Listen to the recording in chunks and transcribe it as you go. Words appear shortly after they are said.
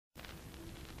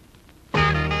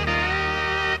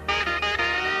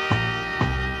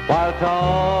While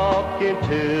talking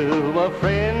to a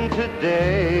friend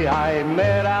today I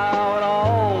met out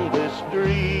on the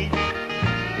street,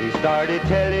 he started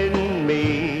telling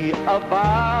me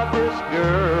about this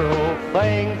girl,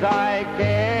 things I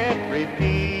can't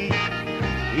repeat.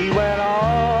 He went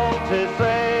on to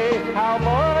say how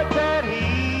much that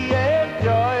he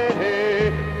enjoyed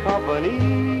her company.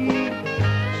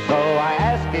 So I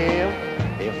asked him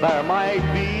if there might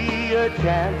be a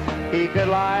chance he could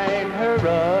line her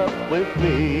up with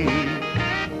me.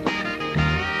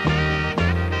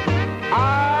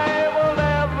 I will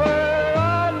never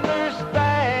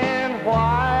understand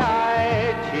why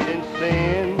I cheat and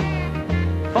sin.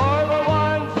 For the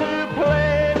ones who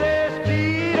play this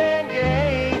cheating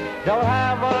game don't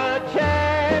have a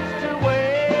chance to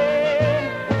win.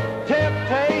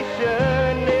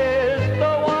 Temptation is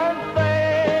the one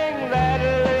thing that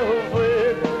lives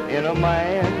within a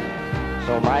man.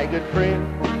 So my good friend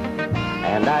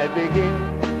and I begin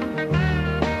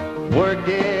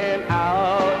working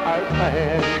out our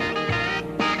plan.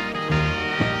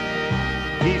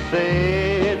 He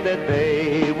said that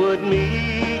they would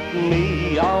meet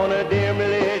me on a dimly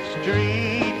lit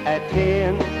street at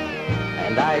 10,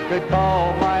 and I could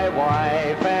call my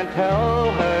wife and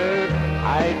tell her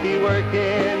I'd be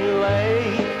working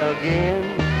late again.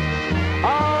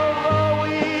 Although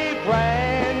we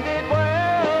planned it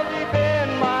well, deep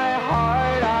in my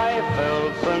heart I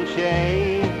felt some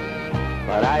shame.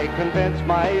 But I convinced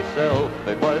myself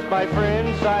it was my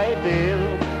friend's idea,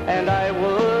 and I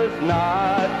was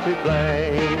not to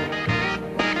blame.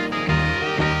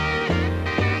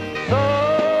 So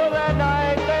that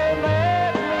night they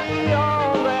met me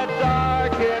on that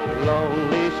dark and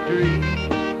lonely street.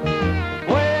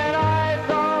 When I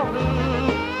saw who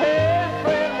his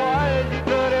friend was, he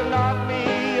could have knocked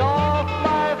me off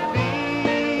my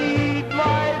feet.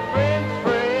 My friend's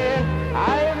friend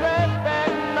I met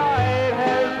that night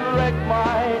has wrecked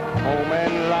my home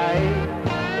and life.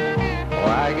 Oh,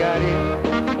 I got in,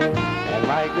 and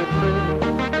my good friend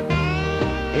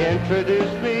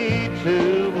introduced me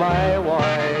to my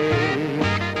wife.